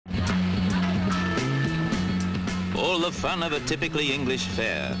All the fun of a typically English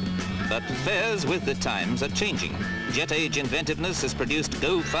fair. But fairs with the times are changing. Jet age inventiveness has produced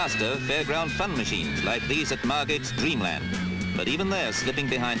go-faster fairground fun machines like these at Margate's Dreamland. But even they're slipping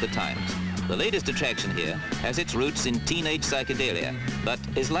behind the times. The latest attraction here has its roots in teenage psychedelia, but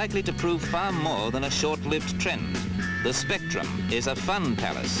is likely to prove far more than a short-lived trend. The Spectrum is a fun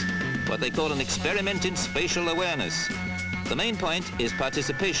palace, what they call an experiment in spatial awareness. The main point is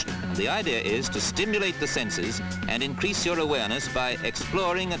participation. The idea is to stimulate the senses and increase your awareness by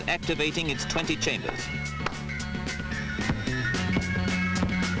exploring and activating its 20 chambers.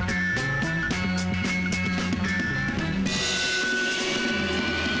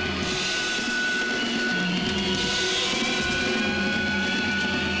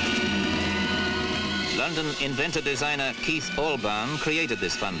 London inventor-designer Keith Albarn created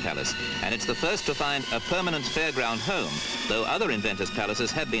this fun palace, and it's the first to find a permanent fairground home, though other inventors'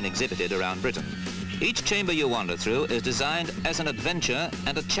 palaces have been exhibited around Britain. Each chamber you wander through is designed as an adventure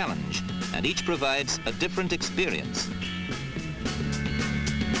and a challenge, and each provides a different experience.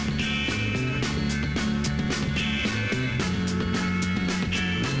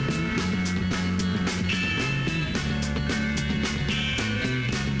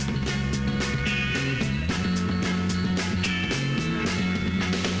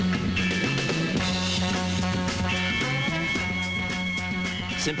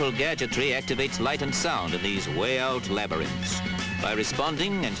 Simple gadgetry activates light and sound in these way-out labyrinths. By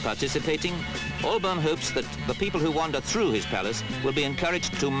responding and participating, Albarn hopes that the people who wander through his palace will be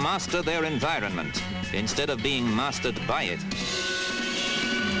encouraged to master their environment instead of being mastered by it.